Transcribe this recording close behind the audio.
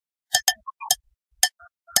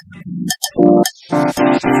Okay,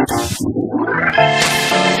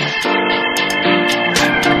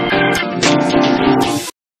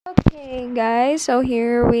 guys, so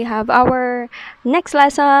here we have our next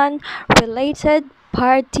lesson, related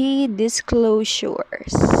party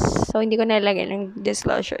disclosures. So, hindi ko nalagay ng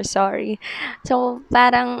disclosure, sorry. So,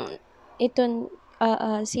 parang ito,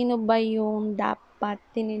 sino ba yung dapat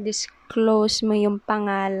dinidisclose mo yung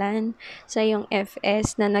pangalan sa yung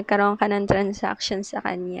FS na nagkaroon ka ng transaction sa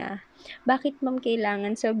kanya? Bakit ma'am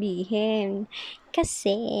kailangan sabihin?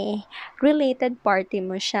 Kasi related party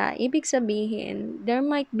mo siya. Ibig sabihin, there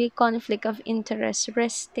might be conflict of interest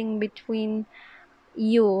resting between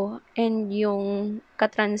you and yung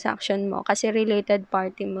katransaction mo kasi related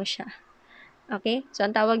party mo siya. Okay? So,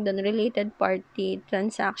 ang tawag doon, related party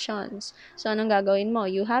transactions. So, anong gagawin mo?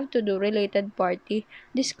 You have to do related party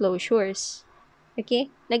disclosures. Okay?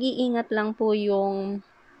 Nag-iingat lang po yung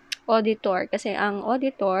auditor kasi ang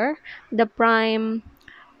auditor, the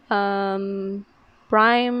um,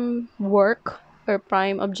 prime work or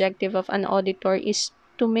prime objective of an auditor is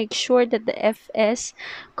to make sure that the FS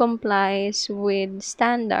complies with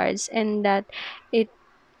standards and that it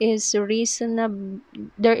is reasonable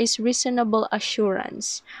there is reasonable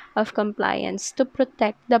assurance of compliance to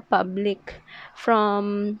protect the public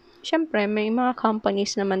from, syempre may mga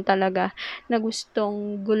companies naman talaga na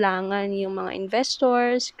gustong gulangan yung mga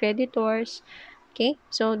investors, creditors. Okay,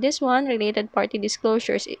 so this one, related party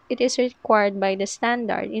disclosures, it is required by the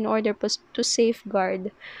standard in order to safeguard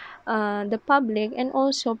the public and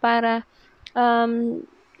also para um,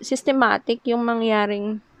 systematic yung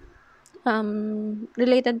mangyaring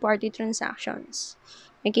related party transactions.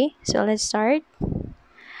 Okay, so let's start.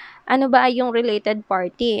 Ano ba yung related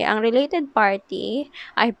party? Ang related party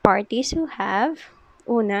ay parties who have,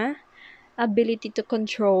 una, ability to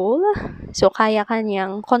control. So, kaya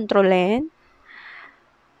kanyang kontrolin.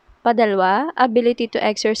 Padalwa, ability to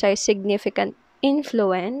exercise significant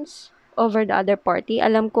influence over the other party.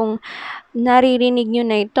 Alam kong naririnig nyo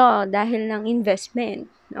na ito dahil ng investment.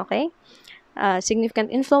 Okay?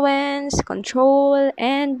 Significant influence, control,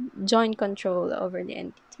 and joint control over the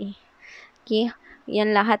entity. Okay?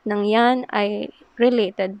 Yan lahat ng yan ay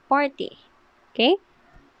related party. Okay?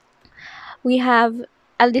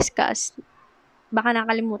 I'll discuss. Baka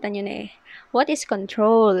nakalimutan nyo na eh. What is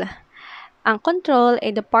control? Ang control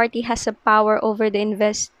ay the party has a power over the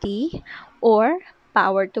investee or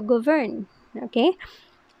power to govern. Okay?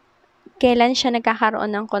 Kailan siya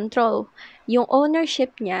nagkakaroon ng control? Yung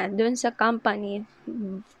ownership niya dun sa company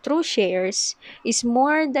through shares is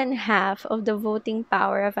more than half of the voting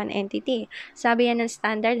power of an entity. Sabi yan ng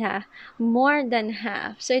standard ha, more than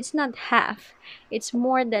half. So it's not half, it's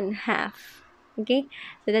more than half. Okay?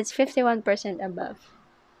 So that's 51% above.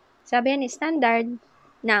 Sabi yan ng standard,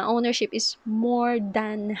 na ownership is more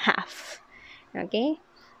than half. Okay?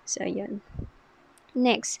 So, yun.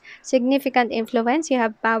 Next, significant influence. You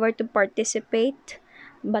have power to participate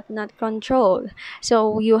but not control.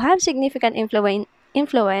 So, you have significant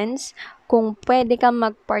influence kung pwede kang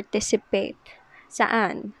mag-participate.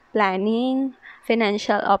 Saan? Planning,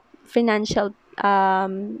 financial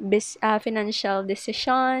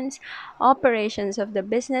decisions, operations of the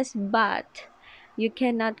business, but you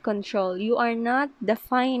cannot control. You are not the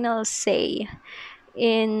final say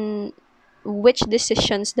in which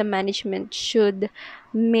decisions the management should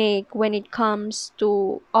make when it comes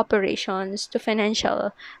to operations, to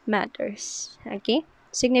financial matters. Okay?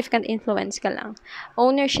 Significant influence ka lang.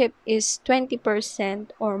 Ownership is 20%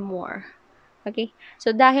 or more. Okay?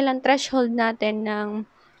 So, dahil ang threshold natin ng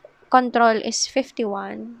control is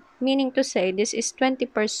 51, meaning to say, this is 20%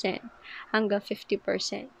 hanggang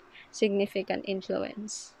 50% significant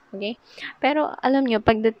influence. Okay? Pero alam nyo,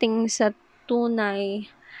 pagdating sa tunay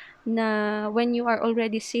na when you are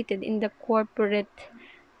already seated in the corporate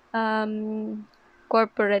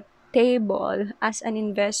table as an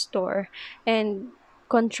investor and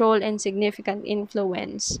control and significant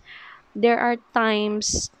influence, there are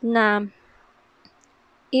times na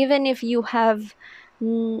even if you have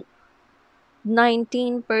 19%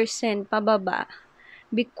 pababa,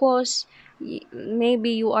 because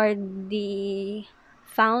maybe you are the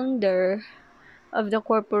founder of the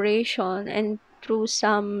corporation and through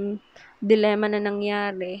some dilemma na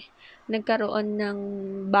nangyari, nagkaroon ng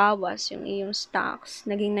bawas yung iyong stocks,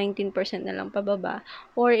 naging 19% na lang pababa,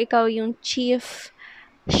 or ikaw yung chief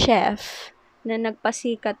chef na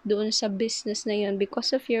nagpasikat doon sa business na yun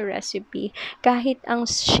because of your recipe, kahit ang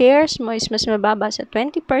shares mo is mas mababa sa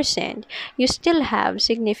 20%, you still have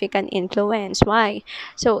significant influence. Why?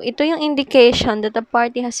 So, ito yung indication that the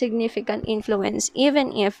party has significant influence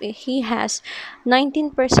even if he has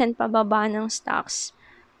 19% pababa ng stocks.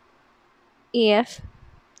 if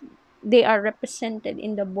they are represented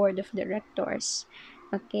in the board of directors.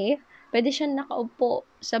 Okay? Pwede siyang nakaupo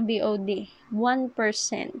sa BOD, 1%.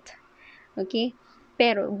 Okay?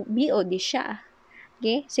 Pero BOD siya.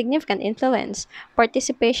 Okay? Significant influence.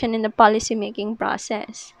 Participation in the policy-making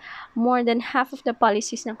process. More than half of the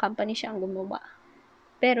policies ng company siya ang gumawa.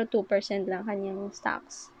 Pero 2% lang kanyang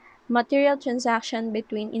stocks. Material transaction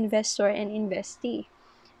between investor and investee.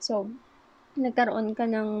 So, nagkaroon ka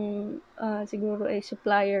ng siguro ay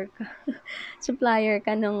supplier ka. Supplier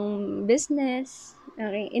ka ng business.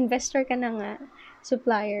 Okay, investor ka na nga.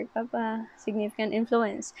 Supplier ka pa. Significant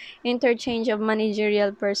influence. Interchange of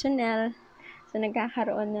managerial personnel. So,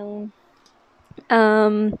 nagkakaroon ng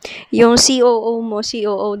yung COO mo,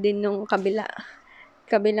 COO din nung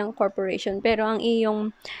kabilang corporation. Pero ang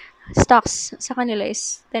iyong stocks sa kanila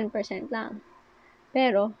is 10% lang.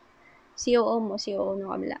 Pero, COO mo, COO ng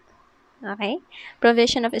kabila. Okay?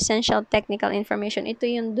 Provision of essential technical information. Ito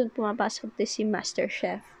yung doon pumapasok to si Master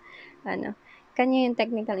Chef. Kanya yung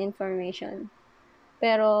technical information.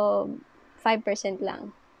 Pero, 5%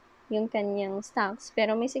 lang yung kanyang stocks.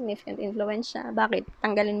 Pero may significant influence siya. Bakit?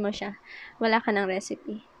 Tanggalin mo siya. Wala ka ng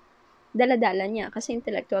recipe. Dala-dala niya kasi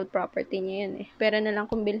intellectual property niya yun eh. Pero na lang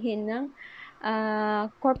kung bilhin ng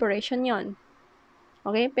corporation yon.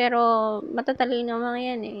 Okay? Pero matatalino mga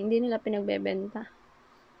yan eh. Hindi nila pinagbebenta.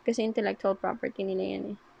 Kasi intellectual property nila yan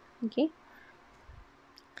eh. Okay?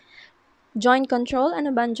 Joint control.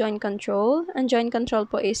 Ano ba ang joint control? Ang joint control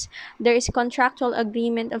po is, there is contractual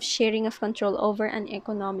agreement of sharing of control over an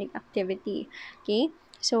economic activity. Okay?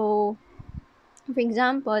 So, for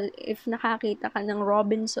example, if nakakita ka ng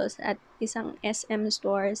Robinsons at isang SM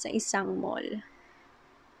store sa isang mall,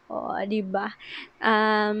 diba?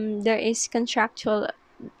 There is contractual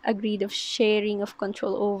agreed of sharing of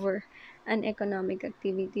control over an economic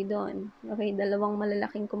activity doon. Okay, dalawang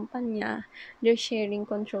malalaking kumpanya, they're sharing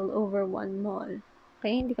control over one mall.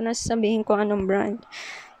 Okay, hindi ko na sasabihin kung anong brand.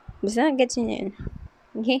 Basta, gets niyo yun.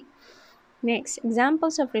 Okay? Next,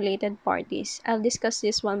 examples of related parties. I'll discuss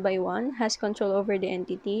this one by one. Has control over the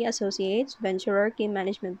entity, associates, venturer, key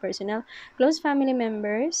management personnel, close family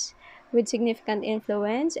members with significant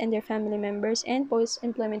influence, and their family members, and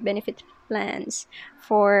post-employment benefit plans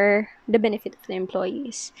for the benefit of the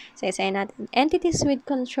employees. Say natin. Entities with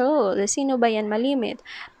control. Sino ba yan malimit?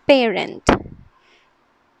 Parent.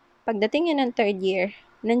 Pagdating yan ng third year,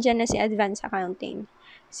 nandyan na si advanced accounting,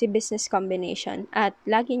 si business combination, at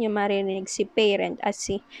lagi nyo marinig si parent at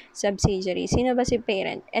si subsidiary. Sino ba si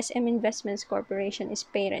parent? SM Investments Corporation is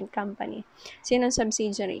parent company. Sino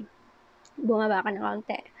subsidiary? Bumaba ka ng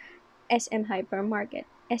kaunti. SM Hypermarket,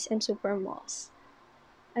 SM Supermalls.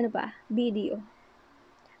 Ano pa? BDO.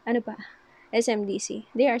 Ano pa?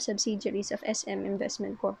 SMDC. They are subsidiaries of SM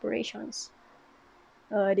Investment Corporations.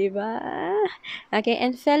 Diba? Okay,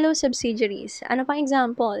 and fellow subsidiaries. Ano pang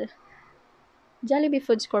example? Jollibee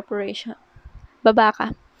Foods Corporation. Baba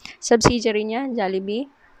ka. Subsidiary niya,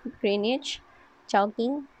 Jollibee, Greenwich,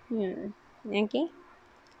 Chowking. Okay?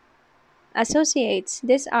 Associates.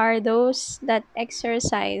 These are those that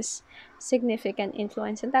exercise significant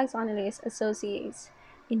influence. Ang tawag sa kanila is associates.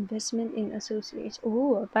 Investment in associates.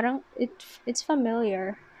 Parang it's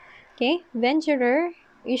familiar. Okay? Venturer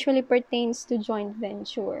usually pertains to joint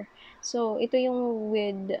venture. So, ito yung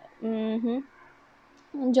with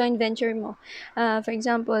joint venture mo. For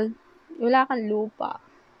example, wala kang lupa.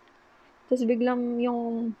 Tapos biglang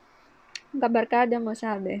yung kabarkada mo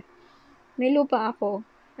sabi, may lupa ako.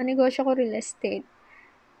 Ang negosyo ko real estate.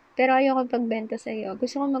 Pero ayoko pagbenta sa iyo.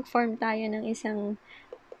 Gusto ko mag-form tayo ng isang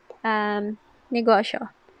negosyo.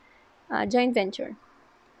 Joint venture.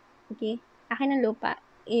 Okay? Akin ang lupa.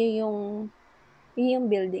 Yung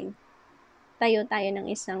building. Tayo ng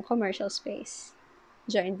isang commercial space.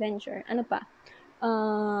 Joint venture. Ano pa?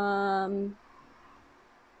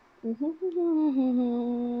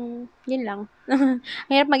 Yun lang.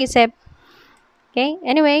 Mahirap mag-isip. Okay?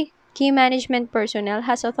 Anyway, key management personnel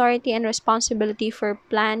has authority and responsibility for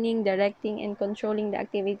planning, directing, and controlling the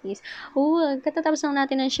activities. Katatapos lang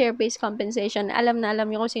natin ng share-based compensation. Alam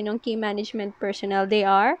niyo kung sinong key management personnel. They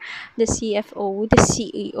are the CFO, the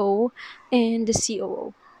CEO, and the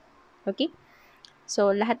COO. Okay?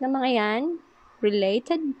 So, lahat ng mga yan,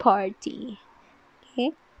 related party.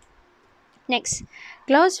 Okay? Next,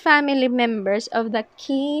 close family members of the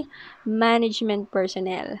key management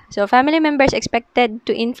personnel. So, family members expected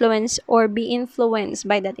to influence or be influenced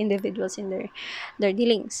by that individuals in their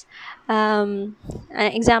dealings.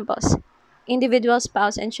 Examples, individual,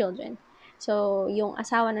 spouse, and children. So, yung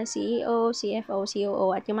asawa ng CEO, CFO,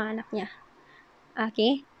 COO, at yung mga anak niya.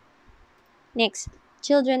 Okay? Next,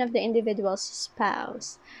 children of the individual's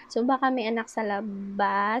spouse. So, baka may anak sa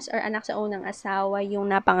labas or anak sa unang asawa yung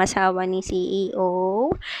napangasawa ni CEO.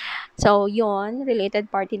 So, yon related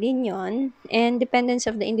party din yon. And dependence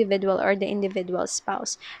of the individual or the individual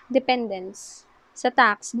spouse. Dependence. Sa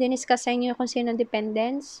tax, diniscuss sa inyo kung sino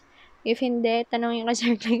dependents. If hindi, tanongin ko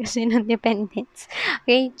Sir Clay kung sino dependents.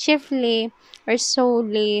 Okay? Chiefly or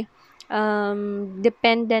solely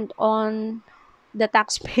dependent on the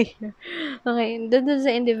taxpayer. Okay, doon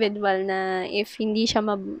sa individual na if hindi siya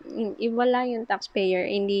if wala yung taxpayer,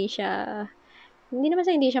 hindi naman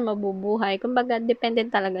sa hindi siya mabubuhay. Kumbaga,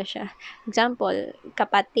 dependent talaga siya. Example,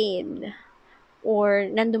 kapatid,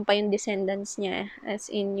 or nandun pa yung descendants niya,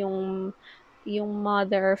 as in yung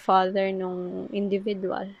mother or father nung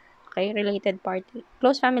individual. Okay, related party.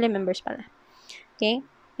 Close family members pala. Okay?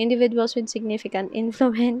 Individuals with significant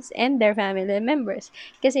influence and their family members.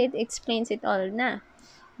 Kasi it explains it all na.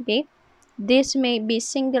 Okay? This may be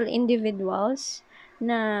single individuals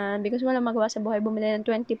na because wala magawa sa buhay, bumili ng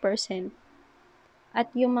 20% at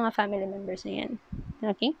yung mga family members na yan.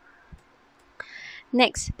 Okay?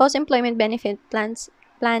 Next, post-employment benefit plan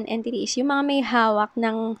entities. Yung mga may hawak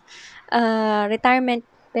ng retirement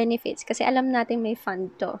benefits. Kasi alam natin may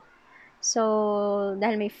fund to. So,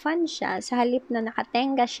 dahil may fund siya, sa halip na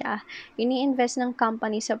nakatenga siya, ini-invest ng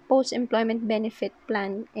company sa post-employment benefit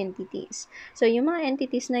plan entities. So, yung mga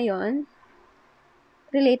entities na yon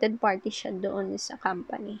related party siya doon sa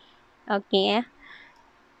company. Okay?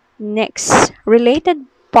 Next, related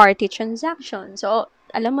party transaction. So,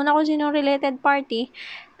 alam mo na kung sino related party.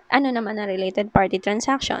 Ano naman ang related party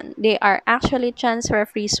transaction? They are actually transfer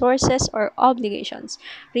of resources or obligations.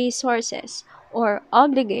 Resources or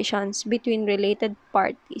obligations between related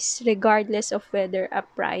parties regardless of whether a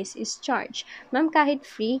price is charged. Ma'am, kahit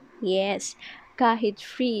free? Yes. Kahit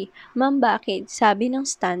free. Ma'am, bakit? Sabi ng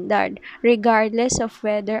standard, regardless of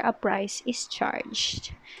whether a price is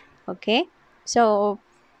charged. Okay? So,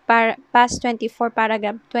 past 24,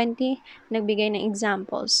 paragraph 20, nagbigay ng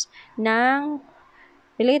examples ng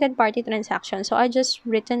related party transactions. So, I just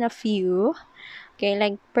written a few. Okay,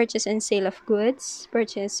 like purchase and sale of goods,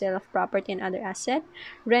 purchase and sale of property and other asset,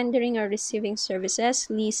 rendering or receiving services,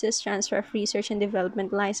 leases, transfer of research and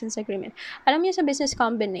development license agreement. Alam niyo sa business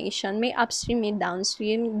combination, may upstream, may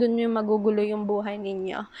downstream. Dun yung magugulo yung buhay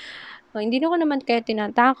ninyo. Hindi na ko naman kaya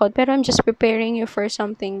tinatakot, pero I'm just preparing you for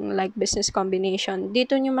something like business combination.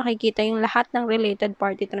 Dito nyo makikita yung lahat ng related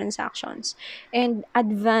party transactions and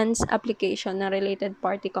advanced application na related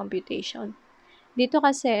party computation. Dito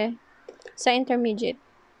kasi, sa intermediate,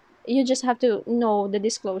 you just have to know the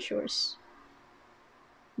disclosures.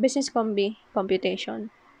 Business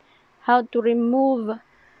computation. How to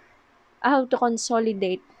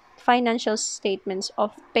consolidate financial statements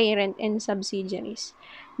of parent and subsidiaries,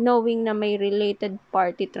 knowing na may related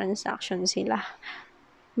party transaction sila.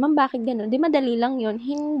 Ma'am, bakit ganun? Di madali lang yun?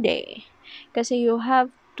 Hindi. Kasi you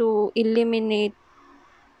have to eliminate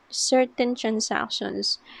certain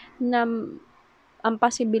transactions na ang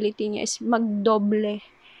possibility niya is magdoble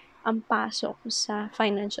ang pasok sa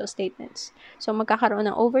financial statements. So, magkakaroon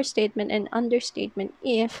ng overstatement and understatement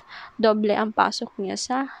if doble ang pasok niya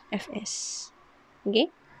sa FS.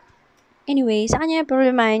 Okay? Anyway, sa kanya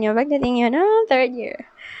problemahin nyo pagdating yun ng third year.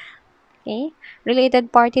 Okay?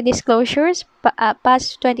 Related party disclosures,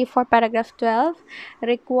 past 24 paragraph 12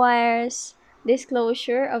 requires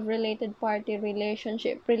disclosure of related party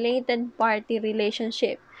relationship. Related party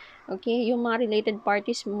relationship. Okay? Yung mga related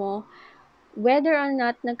parties mo, whether or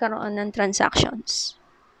not nagkaroon ng transactions.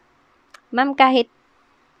 Ma'am, kahit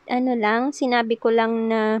sinabi ko lang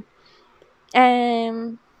na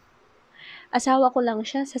asawa ko lang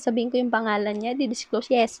siya, sasabihin ko yung pangalan niya,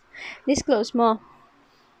 di-disclose. Yes, disclose mo.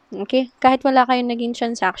 Okay? Kahit wala kayong naging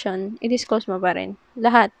transaction, i-disclose mo pa rin.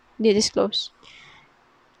 Lahat, di-disclose.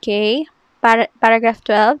 Okay? Paragraph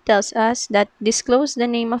 12 tells us that disclose the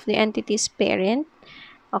name of the entity's parent.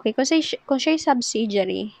 Okay, kung siya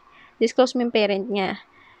subsidiary, disclose mo yung parent niya.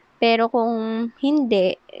 Pero kung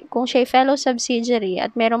hindi, kung siya fellow subsidiary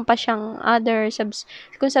at meron pa siyang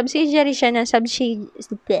kung subsidiary siya ng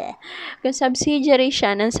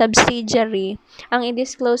subsidiary, ang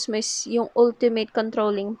i-disclose mo is yung ultimate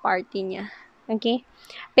controlling party niya. Okay?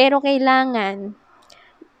 Pero kailangan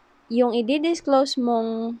yung i-disclose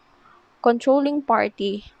mong controlling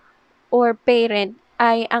party or parent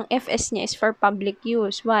ay ang FS niya is for public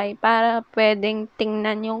use. Why? Para pwedeng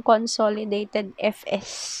tingnan yung consolidated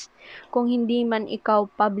FS kung hindi man ikaw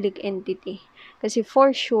public entity. Kasi for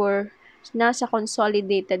sure, nasa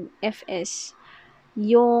consolidated FS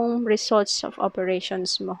yung results of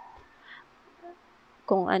operations mo.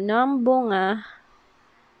 Kung ano ang bunga,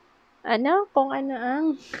 Kung ano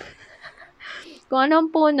ang kung ano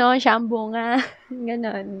ang puno, siya ang bunga.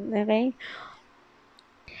 Gano'n, okay?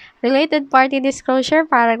 Related party disclosure,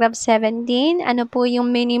 paragraph 17. Ano po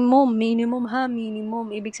yung minimum? Minimum.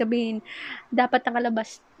 Ibig sabihin, dapat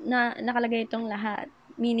nakalagay itong lahat.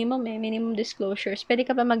 Minimum disclosures. Pwede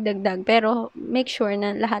ka pa magdagdag, pero make sure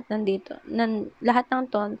na lahat nandito. Lahat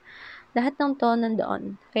ng to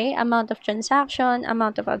nandoon. Okay? Amount of transaction,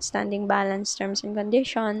 amount of outstanding balance, terms and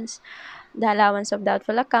conditions, the allowance of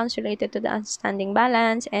doubtful accounts related to the outstanding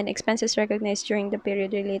balance, and expenses recognized during the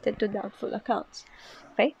period related to doubtful accounts.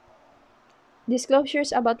 Okay?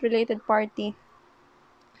 Disclosures about related party.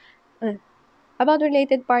 About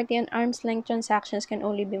related party and arm's length transactions can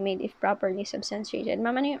only be made if properly substantiated.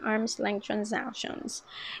 Mama na yung arm's length transactions.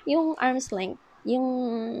 Yung arm's length,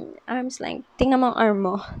 tingnan mo ang arm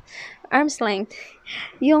mo. Arm's length,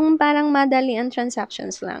 yung parang madalian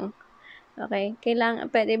transactions lang. Okay?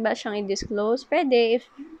 Pwede ba siyang i-disclose? Pwede if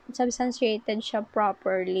substantiated siya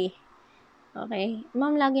properly. Okay?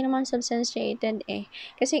 Ma'am, lagi naman substantiated eh.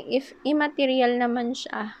 Kasi if immaterial naman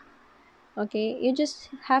siya, okay, you just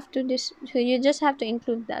have to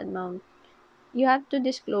include the amount. You have to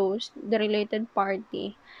disclose the related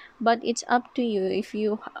party, but it's up to you if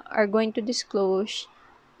you are going to disclose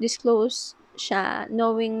siya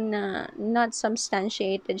knowing na not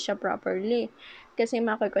substantiated siya properly. Kasi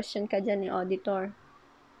mako-question ka dyan ni auditor.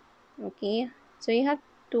 Okay? So, you have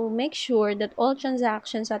to make sure that all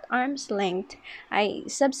transactions at arm's length ay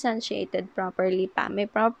substantiated properly pa. May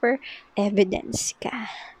proper evidence ka.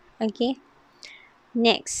 Okay?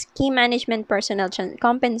 Next, key management personnel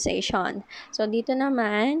compensation. So, dito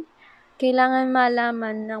naman, kailangan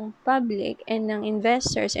malaman ng public and ng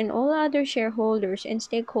investors and all other shareholders and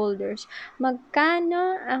stakeholders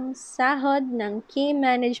magkano ang sahod ng key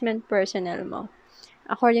management personnel mo.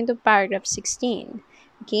 According to paragraph 16.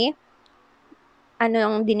 Okay? Ano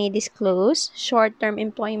ang dinidisclose? Short-term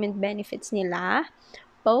employment benefits nila,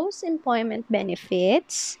 post-employment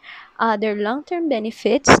benefits, other long-term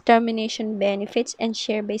benefits, termination benefits, and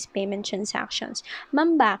share-based payment transactions.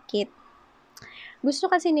 Ma'am, bakit? Gusto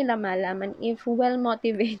kasi nila malaman if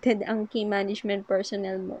well-motivated ang key management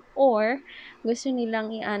personnel mo or gusto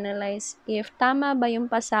nilang i-analyze if tama ba yung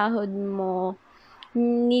pasahod mo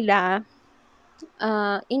nila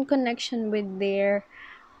in connection with their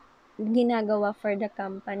ginagawa for the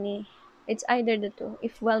company. It's either the two.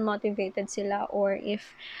 If well-motivated sila or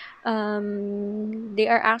if they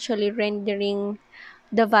are actually rendering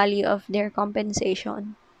the value of their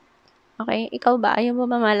compensation. Okay? Ikaw ba? Ayaw mo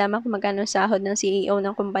ba malaman kung magkano sahod ng CEO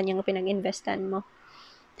ng kumpanyang pinag-investan mo?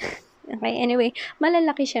 Okay? Anyway,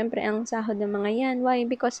 malalaki syempre ang sahod ng mga yan. Why?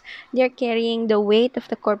 Because they're carrying the weight of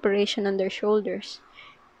the corporation on their shoulders.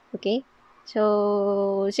 Okay?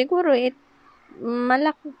 So, siguro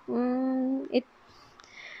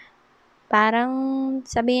parang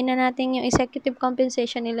sabihin na natin yung executive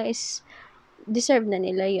compensation nila is deserve na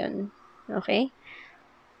nila yun. Okay?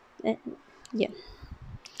 Yeah.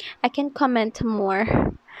 I can comment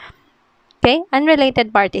more. Okay? Unrelated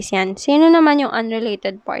parties yan. Sino naman yung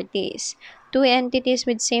unrelated parties? Two entities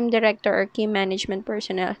with same director or key management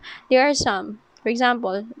personnel. There are some. For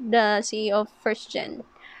example, the CEO of First Gen.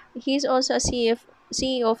 He's also a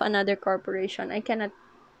CEO of another corporation. I cannot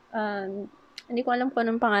hindi ko alam kung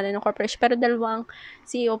anong pangalan ng corporation, pero dalawang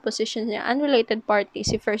CEO positions niya, unrelated party,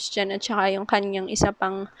 si First Gen at saka yung kanyang isa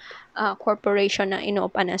pang corporation na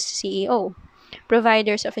inoopan as CEO.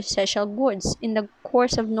 Providers of essential goods in the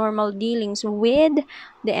course of normal dealings with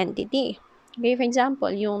the entity. Okay, for example,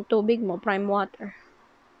 yung tubig mo, Prime Water.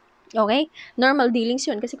 Okay? Normal dealings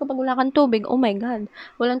yun. Kasi kapag wala kang tubig, oh my God,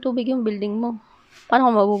 walang tubig yung building mo. Paano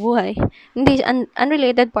ka mabubuhay? Hindi,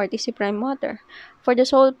 unrelated party si Prime Water. For the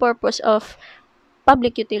sole purpose of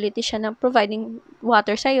public utility siya na providing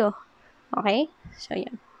water sa'yo. Okay? So,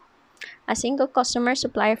 yan. A single customer,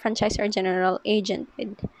 supplier, franchise, or general agent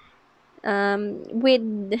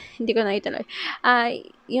hindi ko na ituloy.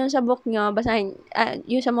 Yung sa book nyo, basahin,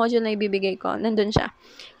 yung sa module na ibibigay ko, nandun siya.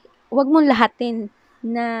 Huwag mong lahatin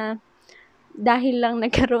na dahil lang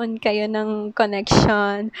nagkaroon kayo ng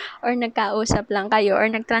connection or nagkausap lang kayo or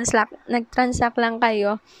nag-transact lang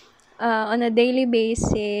kayo on a daily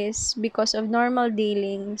basis because of normal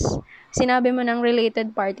dealings, sinabi mo ng related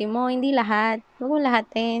party mo, hindi lahat. Huwag mo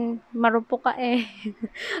lahatin. Marupok ka eh.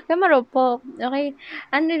 Kaya marupok. Okay?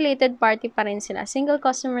 Unrelated party pa rin sila. Single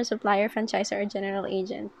customer, supplier, franchisor, or general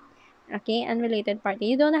agent. Okay? Unrelated party.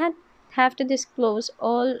 You don't have to disclose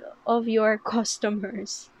all of your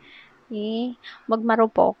customers. Okay? Wag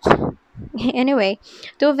marupok. Anyway,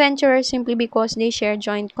 two venturers simply because they share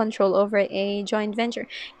joint control over a joint venture.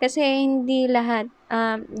 Kasi hindi lahat,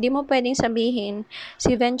 di mo pwedeng sabihin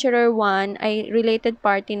si venturer 1 ay related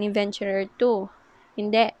party ni venturer 2.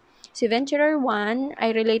 Hindi. Si venturer 1 ay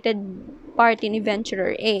related party ni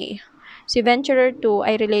venturer A. Si venturer 2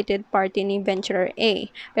 ay related party ni venturer A.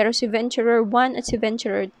 Pero si venturer 1 at si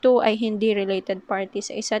venturer 2 ay hindi related party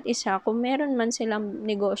sa isa't isa kung meron man silang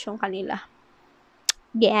negosyong kanila.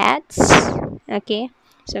 Gets? Okay?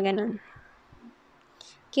 So, ganun.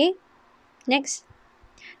 Okay? Next.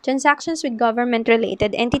 Transactions with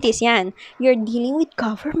government-related entities. Yan. You're dealing with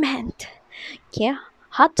government. Okay?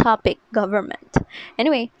 Hot topic, government.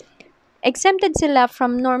 Anyway, exempted sila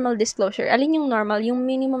from normal disclosure. Alin yung normal? Yung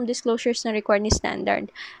minimum disclosures na required ni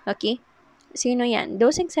standard. Okay? Sino yan?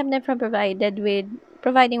 Those exempted from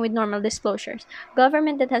providing with normal disclosures.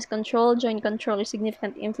 Government that has control, joint control, or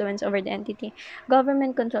significant influence over the entity.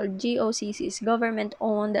 Government controlled GOCCs,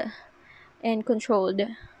 government-owned and controlled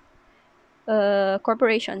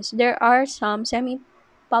corporations. There are some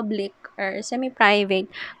semi-public or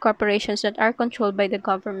semi-private corporations that are controlled by the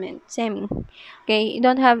government. Okay,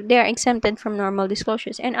 they are exempted from normal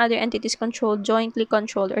disclosures, and other entities controlled, jointly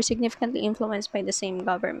controlled, or significantly influenced by the same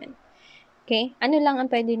government. Okay? Ano lang ang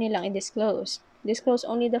pwede nilang i-disclose? Disclose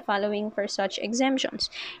only the following for such exemptions.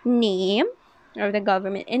 Name of the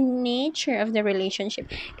government and nature of the relationship.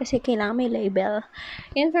 Kasi kailangan may label.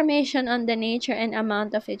 Information on the nature and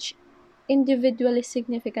amount of each individually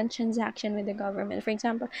significant transaction with the government. For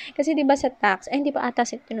example, kasi di ba sa tax, hindi pa ata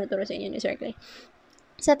tinuturo sa inyo ni Sir Clay.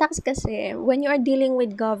 Sa tax kasi, when you are dealing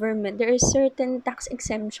with government, there are certain tax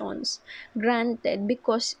exemptions granted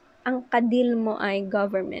because ang kadil mo ay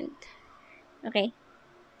government. Okay?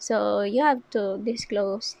 So, you have to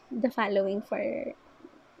disclose the following for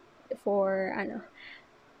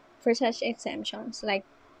such exemptions. Like,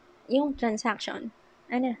 yung transaction.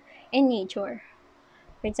 In nature.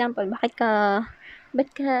 For example, ba't ka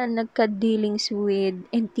nagka-dealings with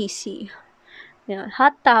NTC?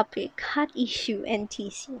 Hot topic, hot issue,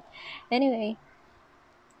 NTC. Anyway,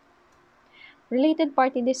 related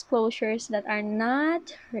party disclosures that are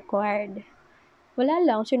not required. Wala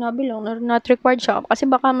lang, sinabi lang na not required siya. Kasi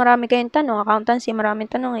baka marami kayong tanong, accountancy,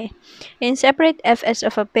 maraming tanong eh. In separate FS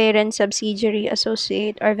of a parent, subsidiary,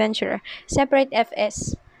 associate, or venturer. Separate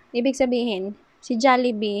FS. Ibig sabihin, si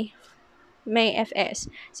Jollibee may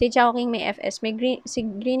FS. Si Chowking may FS. Si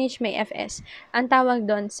Greenwich may FS. Ang tawag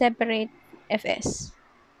doon, separate FS.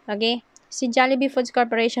 Okay? Si Jollibee Foods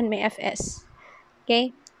Corporation may FS.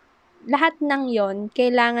 Okay? Lahat ng yon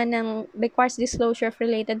kailangan ng requires disclosure of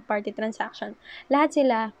related party transaction. Lahat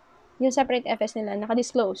sila, yung separate FS nila,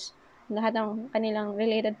 nakadisclose lahat ng kanilang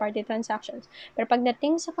related party transactions. Pero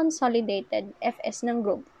pagdating sa consolidated FS ng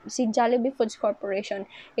group, si Jollibee Foods Corporation,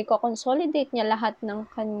 i-consolidate niya lahat ng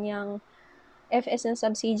kanyang FS ng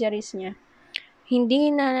subsidiaries niya. Hindi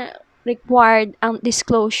na required ang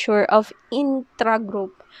disclosure of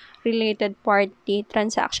intra-group related party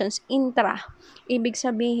transactions. Ibig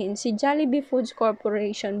sabihin, si Jollibee Foods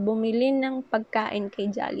Corporation bumili ng pagkain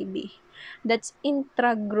kay Jollibee. That's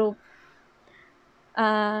intra-group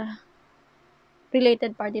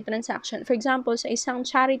related party transaction. For example, sa isang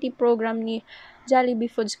charity program ni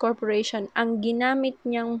Jollibee Foods Corporation, ang ginamit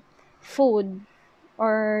niyang food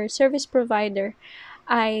or service provider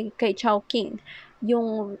ay kay Chowking.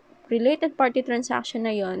 Yung related party transaction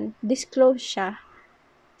na yon, disclose siya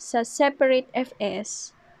sa separate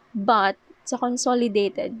FS, but sa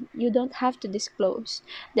consolidated, you don't have to disclose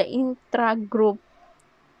the intra-group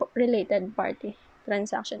related party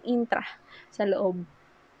transaction. Intra, sa loob.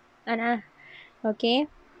 Okay?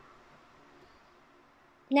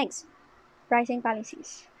 Next, pricing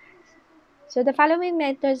policies. So, the following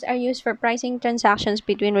methods are used for pricing transactions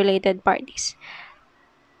between related parties.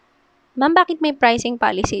 Ma'am, bakit may pricing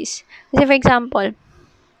policies? Kasi for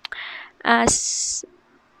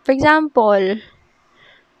example,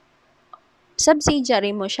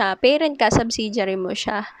 subsidiary mo siya, parent ka, subsidiary mo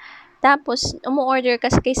siya. Tapos, umu-order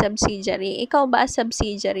ka kay subsidiary. Ikaw ba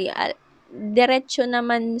subsidiary? Diretso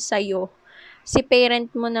naman sa'yo. Si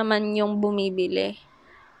parent mo naman yung bumibili.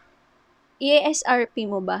 I-SRP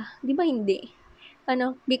mo ba? Di ba hindi?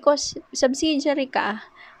 Because subsidiary ka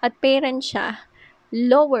at parent siya,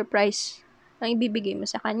 lower price ang ibibigay mo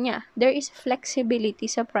sa kanya. There is flexibility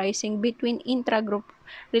sa pricing between intra-group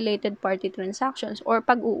related party transactions or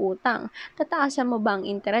pag-uutang. Tataasan mo ba ang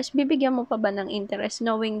interest? Bibigyan mo pa ba ng interest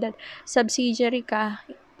knowing that subsidiary ka,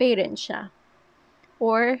 parent siya?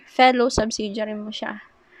 Or fellow subsidiary mo siya?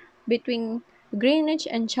 Between Greenwich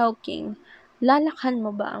and Chowking, lalakhan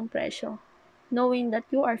mo ba ang presyo? knowing that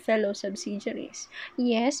you are fellow subsidiaries.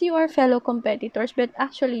 Yes, you are fellow competitors, but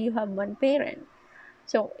actually you have one parent.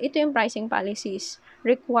 So, ito yung pricing policies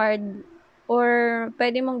required or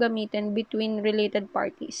pwede mong gamitin between related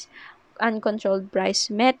parties. Uncontrolled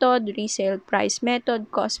price method, resale price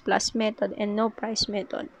method, cost plus method, and no price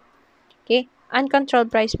method. Okay?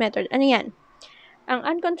 Uncontrolled price method. Ano yan? Ang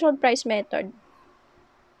uncontrolled price method,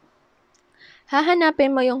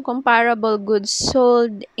 hahanapin mo yung comparable goods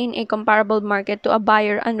sold in a comparable market to a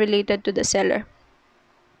buyer unrelated to the seller.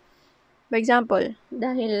 For example,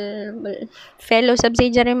 dahil fellow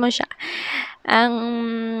subsidiary mo siya, ang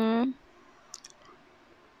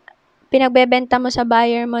pinagbebenta mo sa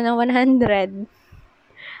buyer mo ng 100,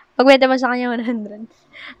 pagbenta mo sa kanya 100.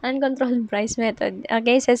 Uncontrolled price method.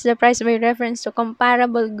 Okay, sets the price by reference to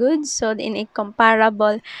comparable goods sold in a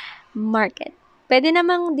comparable market. Pwede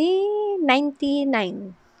namang di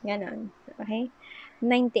 99. Ganon. Okay?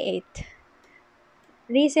 98.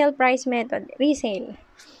 Resale price method. Resale.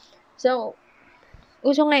 So,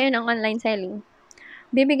 uso ngayon ang online selling.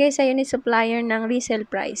 Bibigay sa'yo ni supplier ng resale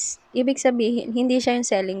price. Ibig sabihin, hindi siya yung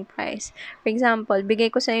selling price. For example,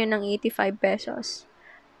 bigay ko sa'yo ng 85 pesos.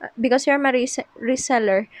 Because you're my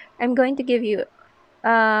reseller, I'm going to give it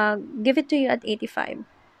to you at 85.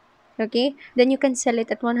 Okay? Then you can sell it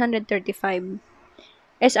at 135.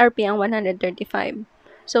 SRP ang 135.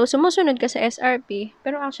 So, sumusunod ka sa SRP,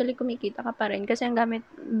 pero actually kumikita ka pa rin kasi ang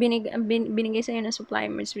binigay sa'yo ng supplier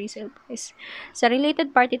mo is resale price. Sa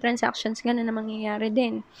related party transactions, ganun na mangyayari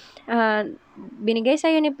din. Binigay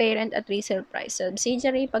sa'yo ni parent at resale price.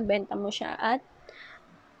 Subsidiary, pagbenta mo siya at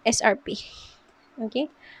SRP. Okay?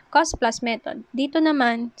 Cost plus method. Dito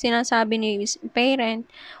naman, sinasabi ni parent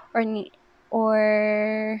or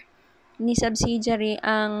ni subsidiary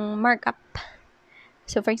ang markup.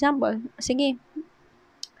 So, for example, sige,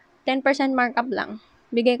 10% markup lang.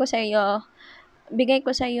 Bigay ko sa iyo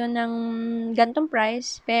ng gantong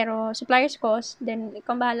price, pero supplier's cost, then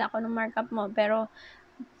ikaw bahala ako ng markup mo. Pero,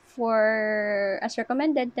 as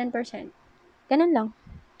recommended, 10%. Ganun lang.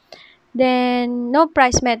 Then, no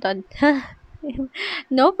price method.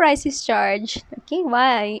 No price is charged. Okay,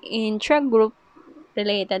 why? Intra-group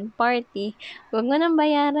related party, huwag mo nang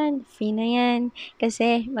bayaran. Free na yan.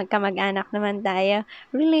 Kasi, magkamag-anak naman tayo.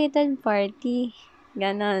 Related party.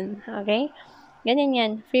 Ganon. Okay? Ganyan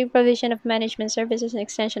yan. Free provision of management services and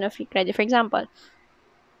extension of free credit. For example,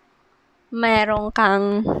 meron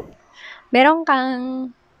kang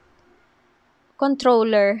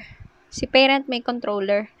controller. Si parent may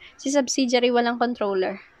controller. Si subsidiary walang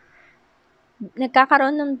controller.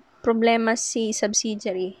 Nagkakaroon ng problema si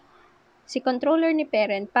subsidiary. Si controller ni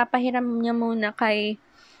parent, papahiram niya muna kay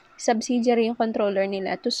subsidiary yung controller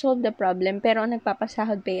nila to solve the problem, pero ang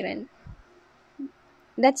nagpapasahod parent.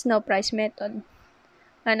 That's no price method.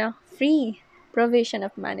 Free provision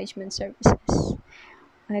of management services.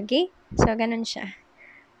 Okay? So, ganun siya.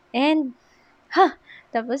 And,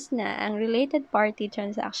 tapos na ang related party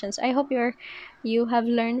transactions. I hope you have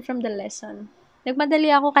learned from the lesson. Nagmadali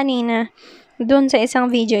ako kanina doon sa isang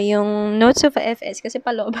video, yung notes of FS, kasi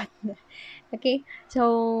palobat na. Okay?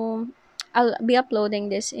 So, I'll be uploading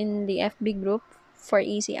this in the FB group for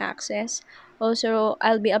easy access. Also,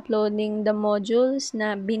 I'll be uploading the modules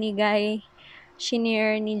na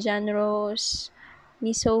shinare ni John Rose,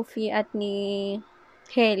 ni Sophie, at ni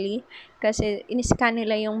Kelly. Kasi, iniscan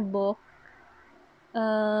nila yung book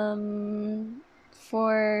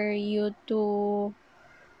for you to,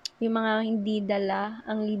 yung mga hindi dala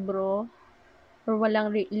ang libro or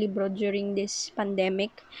walang libro during this pandemic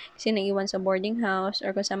kasi naiwan sa boarding house or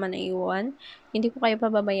kung saan man naiwan, hindi ko kayo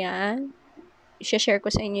pababayaan. I-share ko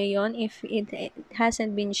sa inyo yon if it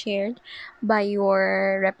hasn't been shared by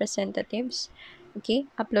your representatives. Okay?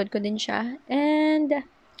 Upload ko din siya. And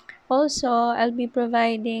also, I'll be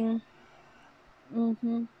providing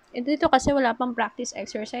dito kasi wala pang practice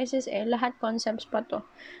exercises lahat concepts pa to.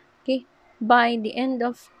 Okay? By the end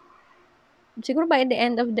of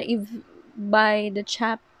the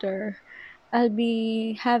chapter, I'll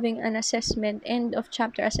be having an assessment, end of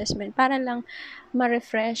chapter assessment, para lang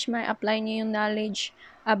ma-refresh, ma-apply niyo yung knowledge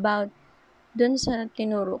about dun sa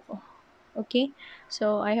tinuro ko. Okay?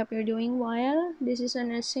 So, I hope you're doing well. This is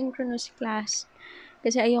an asynchronous class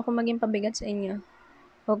kasi ayoko maging pabigat sa inyo.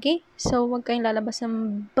 Okay? So, huwag kayong lalabas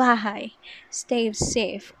ng bahay. Stay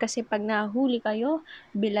safe. Kasi pag nahuli kayo,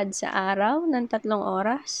 bilad sa araw ng 3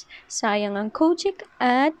 oras, sayang ang Kojic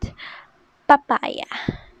at papaya.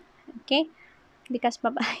 Okay? Because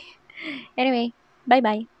papaya. Anyway,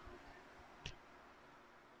 bye-bye.